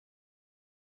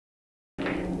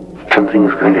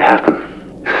Something's going to happen.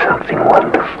 Something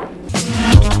wonderful.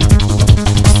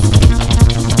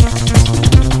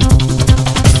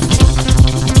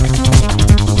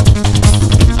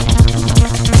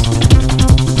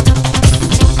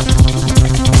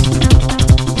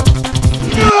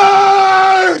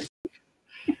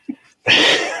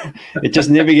 It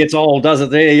just never gets old, does it?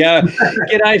 There you go.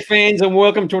 G'day, fans, and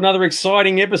welcome to another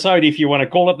exciting episode, if you want to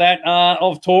call it that,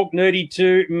 of Talk Nerdy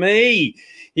to Me.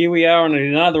 Here we are on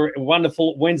another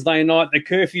wonderful Wednesday night. The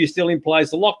curfew is still in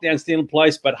place, the lockdown's still in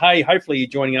place, but hey, hopefully you're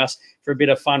joining us for a bit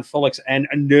of fun, frolics, and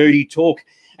nerdy talk.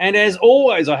 And as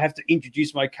always, I have to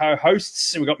introduce my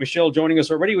co-hosts. And we've got Michelle joining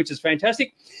us already, which is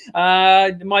fantastic.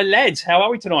 My lads, how are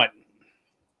we tonight?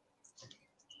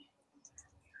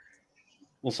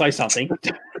 We'll say something.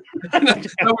 No,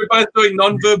 we're both doing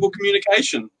non-verbal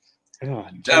communication. Oh,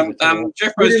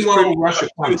 Jeff Rose is Russia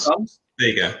points. There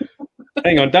you go.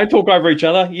 Hang on, don't talk over each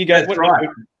other. You go. That's right.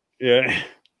 Yeah.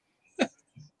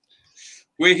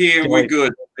 We're here. We're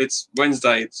good. It's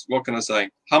Wednesday. It's what can I say?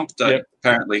 Hump day,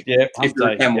 apparently. Yeah, hump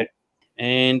day. Yeah.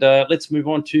 And let's move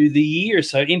on to the year.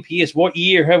 So, NPS, what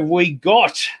year have we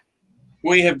got?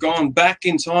 We have gone back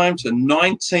in time to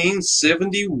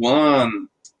 1971.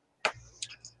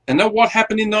 And know what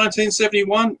happened in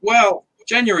 1971? Well,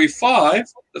 January 5,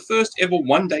 the first ever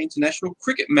one-day international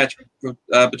cricket match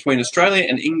between Australia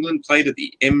and England played at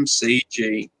the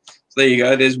MCG. So there you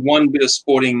go. There's one bit of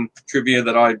sporting trivia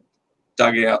that I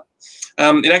dug out.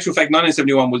 In actual fact,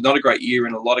 1971 was not a great year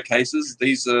in a lot of cases.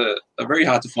 These are very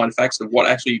hard to find facts of what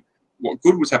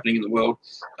good was happening in the world.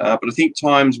 But I think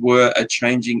times were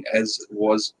changing, as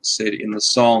was said in the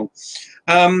song.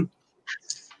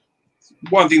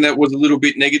 One thing that was a little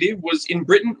bit negative was in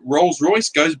Britain,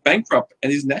 Rolls-Royce goes bankrupt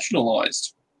and is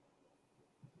nationalised.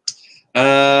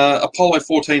 Apollo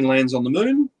 14 lands on the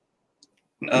moon.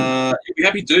 You'll be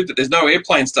happy, dude, that there's no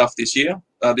airplane stuff this year.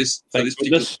 This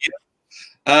particular year.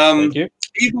 Evel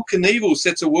Knievel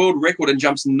sets a world record and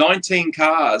jumps 19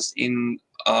 cars in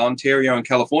Ontario and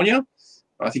California.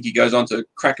 I think he goes on to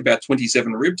crack about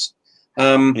 27 ribs.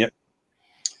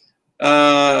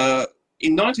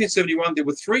 In 1971, there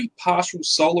were 3 partial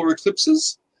solar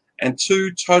eclipses and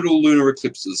 2 total lunar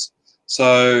eclipses.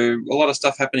 So a lot of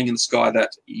stuff happening in the sky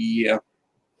that year.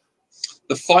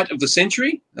 The fight of the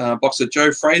century, boxer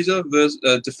Joe Frazier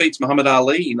defeats Muhammad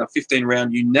Ali in a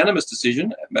 15-round unanimous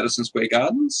decision at Madison Square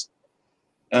Gardens.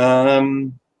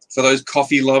 For those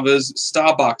coffee lovers,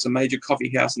 Starbucks, a major coffee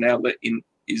house and outlet,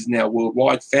 is now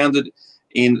worldwide, founded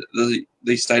in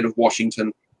the state of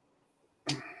Washington.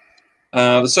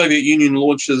 The Soviet Union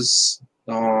launches,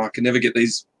 I can never get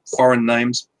these foreign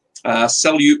names,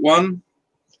 Salyut 1.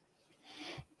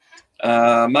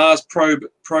 Mars probe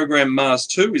program Mars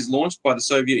 2 is launched by the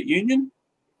Soviet Union.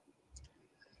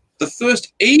 The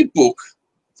first e-book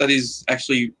that is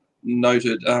actually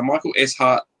noted, Michael S.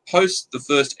 Hart posts the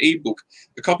first e-book,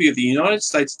 a copy of the United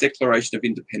States Declaration of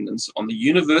Independence on the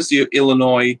University of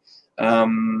Illinois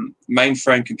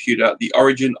mainframe computer, The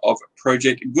Origin of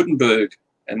Project Gutenberg.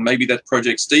 And maybe that's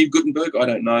Project Steve Gutenberg, I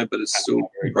don't know, but it's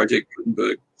still Project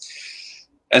Gutenberg.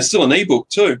 And still an e-book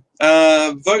too.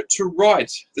 Vote to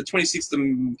Write, the 26th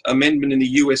Amendment in the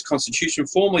US Constitution,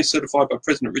 formally certified by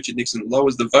President Richard Nixon,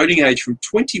 lowers the voting age from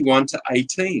 21 to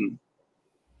 18.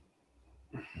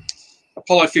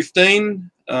 Apollo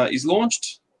 15 is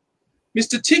launched.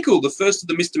 Mr. Tickle, the first of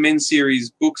the Mr. Men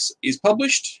series books, is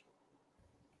published.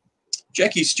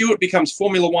 Jackie Stewart becomes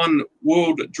Formula One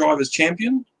World Drivers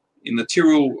Champion in the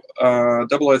Tyrrell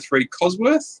 003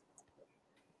 Cosworth.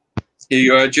 Here you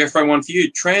go, Jeffro, one for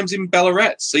you. Trams in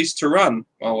Ballarat cease to run.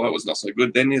 Oh, that was not so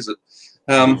good then, is it?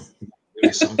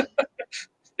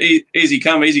 Easy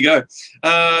come, easy go.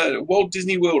 Walt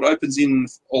Disney World opens in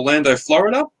Orlando,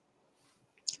 Florida.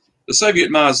 The Soviet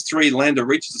Mars 3 lander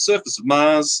reaches the surface of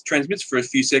Mars, transmits for a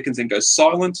few seconds, and goes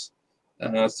silent.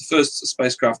 It's the first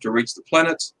spacecraft to reach the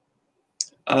planet.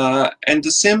 And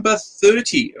December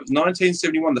 30 of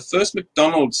 1971, the first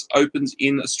McDonald's opens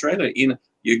in Australia, in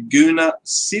Yagoona,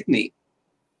 Sydney.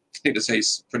 I think that's how you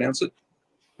pronounce it.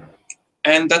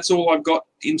 And that's all I've got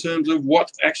in terms of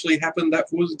what actually happened that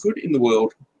was good in the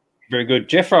world. Very good.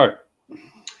 Jeffro.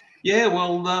 Yeah,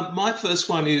 well, my first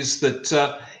one is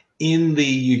that in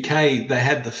the UK, they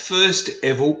had the first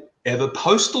ever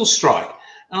postal strike.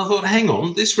 And I thought, hang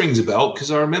on, this rings a bell, because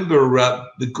I remember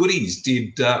the Goodies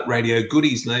did Radio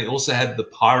Goodies, and they also had the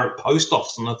Pirate Post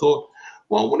Office. And I thought,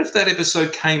 well, what if that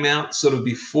episode came out sort of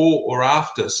before or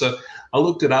after? So I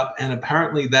looked it up, and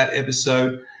apparently that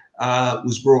episode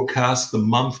was broadcast the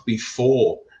month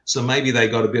before. So maybe they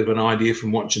got a bit of an idea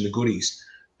from watching the Goodies.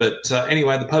 But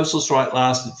anyway, the postal strike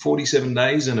lasted 47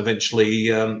 days, and eventually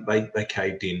they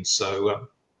caved in. So,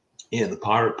 yeah, the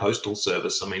pirate postal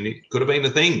service, I mean, it could have been a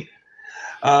thing.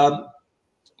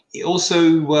 Also,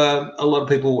 a lot of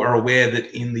people are aware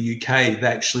that in the UK, they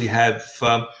actually have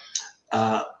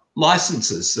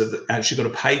licenses that they've actually got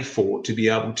to pay for to be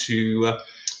able to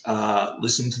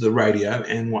listen to the radio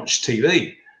and watch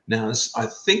TV. Now, I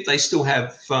think they still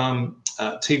have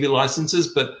TV licenses,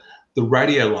 but the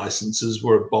radio licenses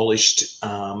were abolished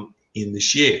in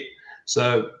this year.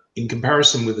 So in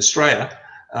comparison with Australia,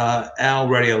 our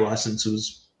radio license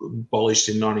was abolished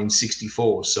in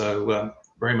 1964. So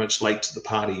very much late to the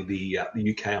party, the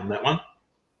UK on that one.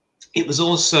 It was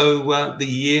also the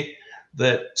year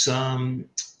that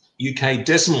UK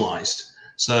decimalised.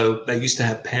 So they used to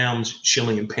have pounds,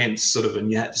 shilling and pence sort of, and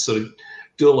you had to sort of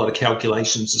do a lot of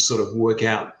calculations to sort of work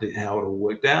out how it all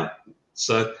worked out.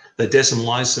 So they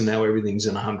decimalised, so now everything's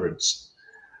in hundreds.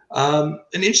 An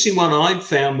interesting one I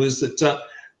found was that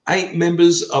 8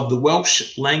 members of the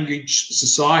Welsh Language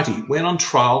Society went on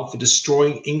trial for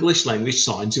destroying English language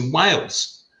signs in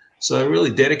Wales. So really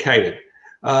dedicated.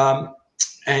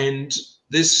 And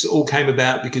this all came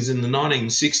about because in the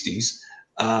 1960s,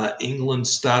 England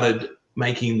started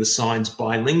making the signs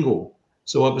bilingual.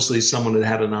 So obviously someone had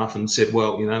had enough and said,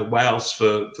 well, you know, Wales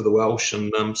for the Welsh,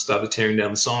 and started tearing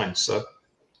down the signs. So,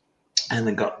 and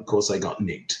then of course they got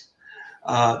nicked.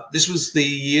 This was the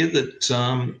year that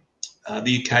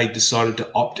the UK decided to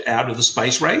opt out of the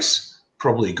space race.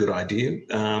 Probably a good idea.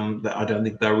 I don't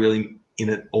think they're really in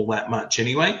it all that much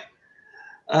anyway.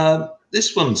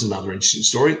 This one's another interesting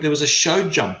story. There was a show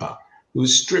jumper who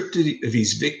was stripped of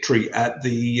his victory at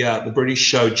the British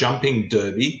show jumping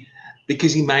derby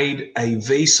because he made a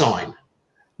V sign.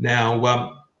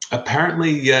 Now,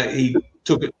 apparently he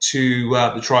took it to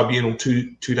the tribunal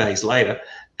two days later,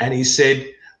 and he said,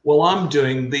 well, I'm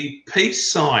doing the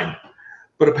peace sign.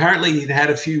 But apparently he'd had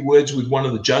a few words with one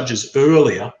of the judges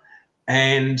earlier,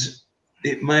 and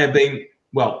it may have been,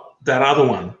 well, that other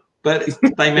one. But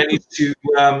they managed to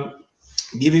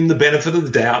give him the benefit of the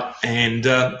doubt, and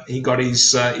he got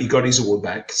his award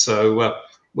back. So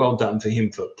well done for him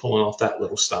for pulling off that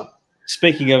little stunt.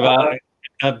 Speaking of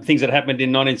things that happened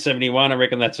in 1971, I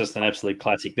reckon that's just an absolute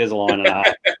classic. There's a line and a half.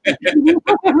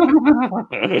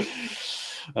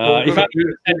 We've got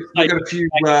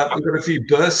a few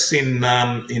bursts in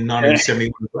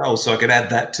 1971 as well, so I could add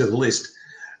that to the list.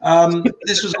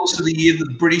 This was also the year that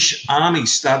the British Army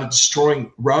started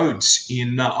destroying roads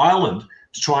in Ireland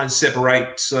to try and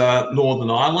separate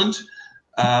Northern Ireland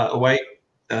away.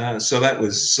 So that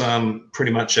was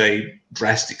pretty much a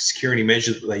drastic security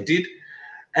measure that they did.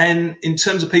 And in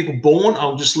terms of people born,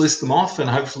 I'll just list them off, and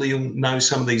hopefully you'll know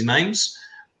some of these names.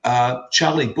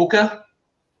 Charlie Booker,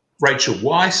 Rachel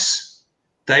Weisz,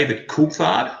 David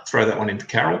Coulthard, throw that one into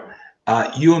Carol,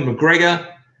 Ewan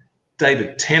McGregor,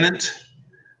 David Tennant,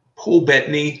 Paul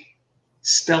Bettany,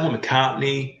 Stella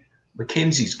McCartney,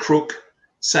 Mackenzie's Crook,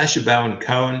 Sacha Baron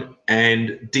Cohen,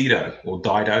 and Dido, or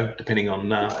Dido, depending on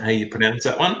how you pronounce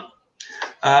that one.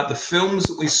 The films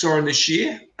that we saw in this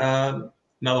year,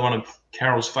 another one of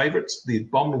Carol's favourites, The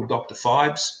Abominable Dr.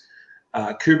 Phibes,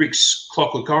 Kubrick's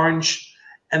Clockwork Orange,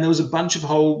 and there was a bunch of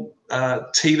whole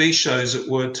TV shows that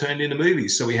were turned into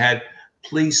movies. So we had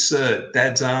Please Sir,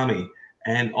 Dad's Army,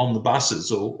 and On the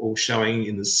Buses, all showing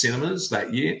in the cinemas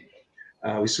that year.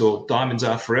 We saw Diamonds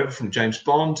Are Forever from James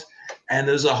Bond, and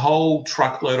there's a whole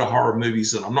truckload of horror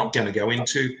movies that I'm not going to go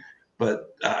into,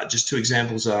 but just 2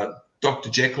 examples are Dr.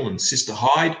 Jekyll and Sister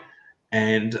Hyde,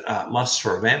 and Lust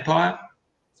for a Vampire,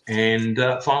 and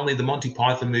finally the Monty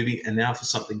Python movie, and now for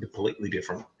something completely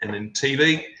different. And in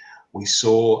TV, we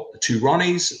saw The Two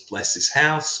Ronnies, Bless This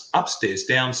House, Upstairs,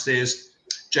 Downstairs,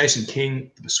 Jason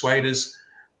King, The Persuaders,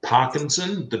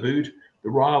 Parkinson, The Boot, The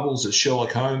Rivals of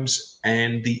Sherlock Holmes,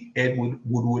 and The Edward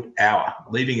Woodward Hour,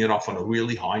 leaving it off on a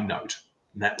really high note.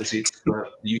 And that was it for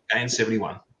the UK in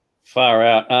 71. Far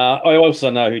out. I also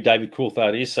know who David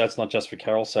Coulthard is, so it's not just for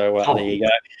Carol. So there you go.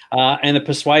 And The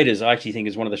Persuaders, I actually think,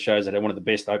 is one of the shows that had one of the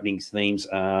best opening themes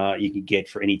you could get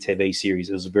for any TV series.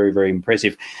 It was very, very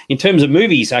impressive. In terms of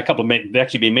movies, a couple have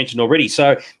actually been mentioned already.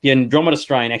 So the Andromeda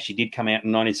Strain actually did come out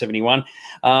in 1971.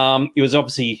 It was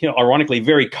obviously, ironically,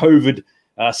 very COVID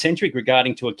centric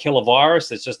regarding to a killer virus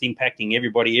that's just impacting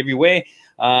everybody everywhere.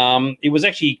 It was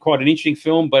actually quite an interesting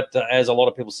film, but as a lot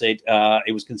of people said,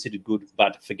 it was considered good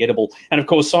but forgettable. And of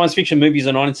course, science fiction movies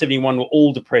in 1971 were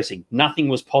all depressing. Nothing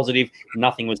was positive,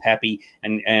 nothing was happy.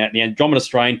 And the Andromeda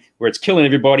Strain, where it's killing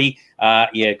everybody,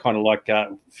 kind of like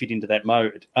fit into that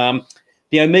mode.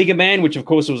 The Omega Man, which of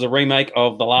course was a remake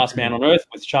of The Last Man on Earth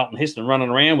with Charlton Heston running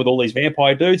around with all these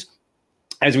vampire dudes.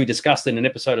 as we discussed in an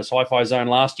episode of Sci-Fi Zone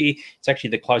last year, it's actually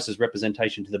the closest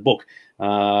representation to the book,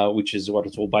 which is what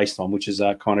it's all based on, which is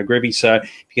kind of groovy. So if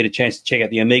you get a chance to check out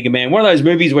the Omega Man, one of those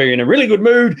movies where you're in a really good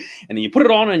mood, and then you put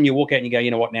it on and you walk out and you go,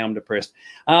 you know what, now I'm depressed.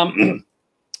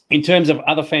 In terms of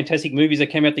other fantastic movies that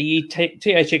came out the year,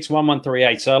 THX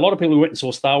 1138. So a lot of people who went and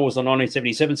saw Star Wars in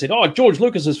 1977 said, oh, George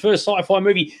Lucas's first sci-fi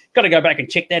movie, got to go back and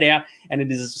check that out. And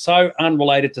it is so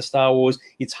unrelated to Star Wars,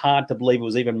 it's hard to believe it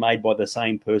was even made by the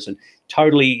same person.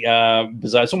 Totally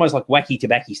bizarre. It's almost like wacky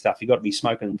tobacco stuff. You've got to be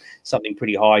smoking something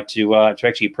pretty high to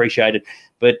actually appreciate it.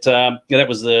 But that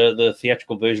was the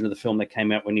theatrical version of the film that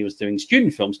came out when he was doing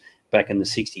student films back in the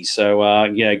 60s. So,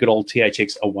 good old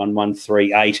THX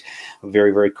 1138.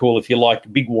 Very, very cool. If you like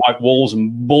big white walls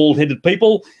and bald-headed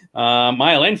people,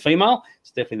 male and female,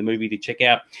 it's definitely the movie to check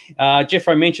out.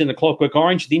 Jeffro mentioned The Clockwork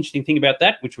Orange. The interesting thing about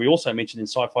that, which we also mentioned in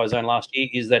Sci-Fi Zone last year,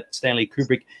 is that Stanley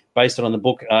Kubrick based it on the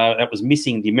book that was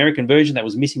missing the American version, that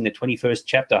was missing the 21st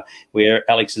chapter where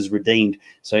Alex is redeemed.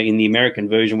 So in the American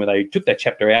version where they took that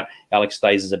chapter out, Alex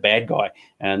stays as a bad guy,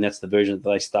 and that's the version that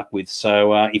they stuck with.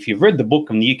 So if you've read the book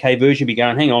from the UK version, you'll be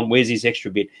going, hang on, where's this extra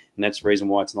bit? And that's the reason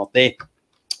why it's not there.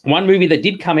 One movie that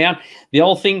did come out, the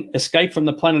old thing, Escape from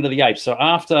the Planet of the Apes. So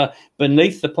after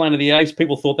Beneath the Planet of the Apes,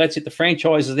 people thought, that's it, the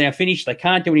franchise is now finished. They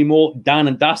can't do any more, done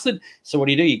and dusted. So what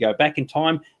do? You go back in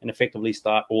time and effectively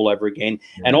start all over again.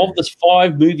 Yeah. And of the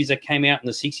 5 movies that came out in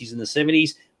the 60s and the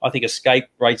 70s, I think Escape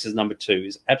rates as number 2.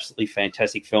 Is absolutely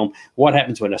fantastic film. What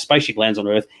happens when a spaceship lands on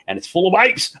Earth and it's full of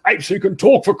apes who can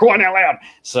talk, for crying out loud.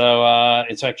 So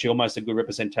it's actually almost a good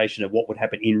representation of what would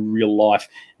happen in real life,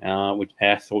 which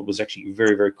I thought was actually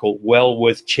very, very cool. Well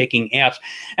worth checking out.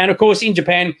 And of course, in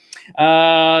Japan,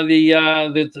 the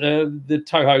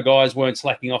Toho guys weren't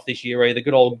slacking off this year either.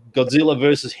 Good old Godzilla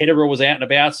versus Hedorah was out and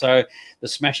about, so the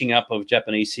smashing up of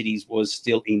Japanese cities was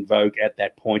still in vogue at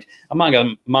that point, among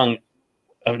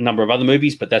a number of other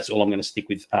movies, but that's all I'm going to stick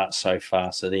with so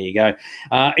far. So there you go.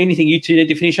 Anything you two need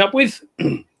to finish up with?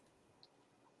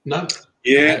 No.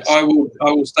 Yeah, I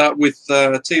will start with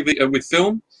TV with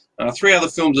film. 3 other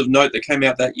films of note that came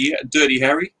out that year. Dirty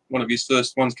Harry, one of his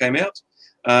first ones, came out.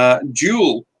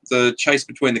 Duel, the chase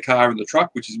between the car and the truck,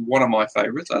 which is one of my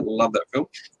favourites. I love that film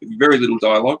with very little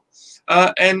dialogue.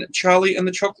 And Charlie and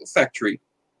the Chocolate Factory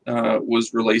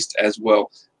was released as well.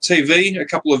 TV, a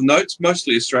couple of notes,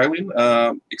 mostly Australian,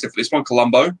 except for this one,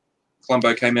 Columbo.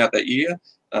 Columbo came out that year.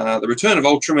 The Return of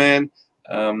Ultraman,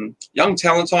 Young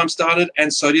Talent Time started,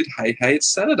 and so did Hey Hey It's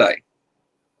Saturday.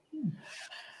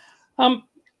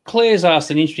 Claire's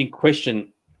asked an interesting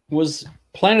question. Was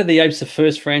Planet of the Apes the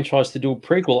first franchise to do a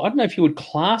prequel? I don't know if you would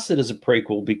class it as a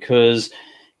prequel, because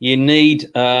you need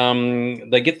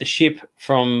they get the ship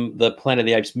from the Planet of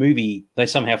the Apes movie, they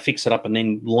somehow fix it up and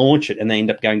then launch it, and they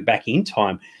end up going back in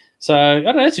time. So I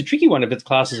don't know, it's a tricky one if it's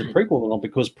classed as a prequel or not,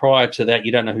 because prior to that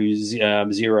you don't know who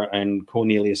Zero and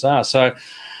Cornelius are. So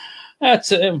that's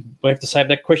we have to save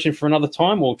that question for another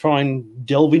time. We'll try and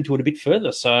delve into it a bit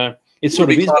further. So it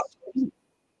sort of is.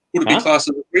 Would it be classed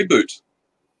as a reboot?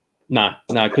 No,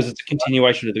 because it's a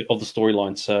continuation of the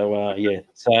storyline. So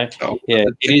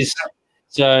it is.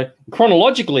 So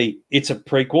chronologically, it's a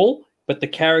prequel, but the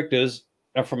characters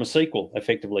are from a sequel,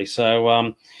 effectively. So, I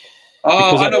know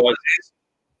what it is.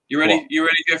 You ready? What? You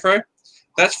ready, Jeffro?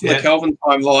 That's from the Kelvin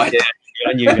timeline. Yeah,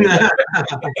 I knew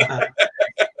that.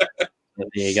 There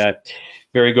you go.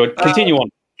 Very good. Continue on.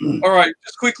 All right,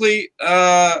 just quickly,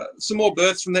 some more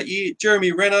births from that year.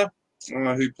 Jeremy Renner,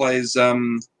 who plays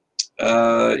in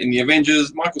the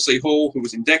Avengers. Michael C. Hall, who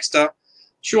was in Dexter.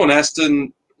 Sean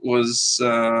Astin was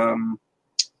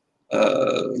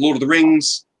Lord of the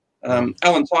Rings. Alan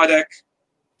Tudyk.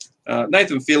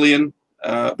 Nathan Fillion.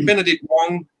 Benedict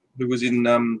Wong, who was in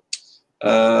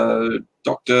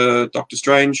Doctor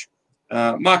Strange.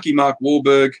 Mark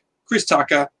Wahlberg. Chris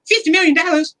Tucker. $50 million?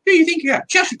 Who do you think you got?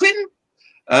 Chelsea Clinton?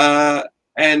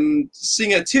 And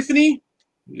singer Tiffany,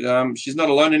 she's not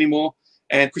alone anymore,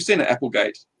 and Christina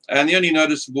Applegate. And the only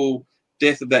noticeable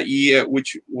death of that year,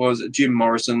 which was Jim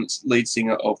Morrison's lead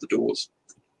singer of The Doors.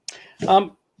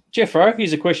 Jeffro,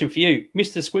 here's a question for you.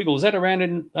 Mr. Squiggle, is that around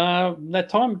in that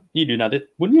time? You do know that,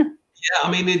 wouldn't you? Yeah,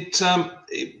 I mean, it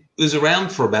was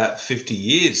around for about 50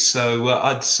 years, so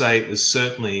I'd say it was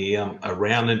certainly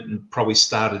around and probably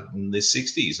started in the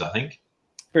 60s, I think.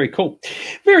 Very cool.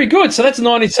 Very good. So that's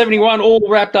 1971, all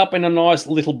wrapped up in a nice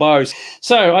little bow.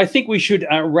 So I think we should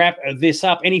wrap this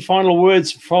up. Any final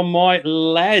words from my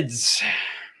lads?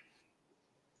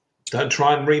 Don't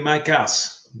try and remake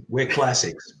us. We're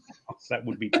classics. That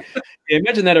would be... Yeah,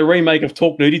 imagine that, a remake of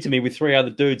Talk Nudie to Me with 3 other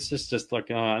dudes. Just like...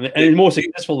 and more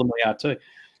successful than we are too.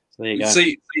 So there you go.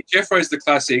 See, Jeffro's the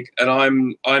classic, and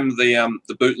I'm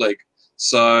the bootleg.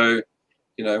 So,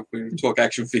 we talk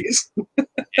action figures.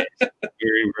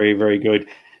 Very, very, very good.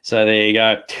 So there you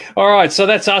go. All right, so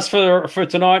that's us for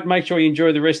tonight. Make sure you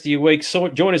enjoy the rest of your week. So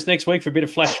join us next week for a bit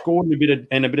of Flash Gordon, a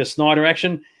bit of Snyder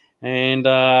action, and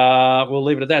we'll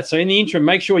leave it at that. So in the interim,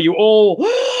 make sure you all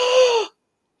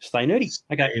stay nerdy.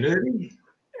 Okay. Stay nerdy.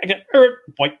 Okay.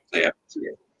 Bye. So, yeah.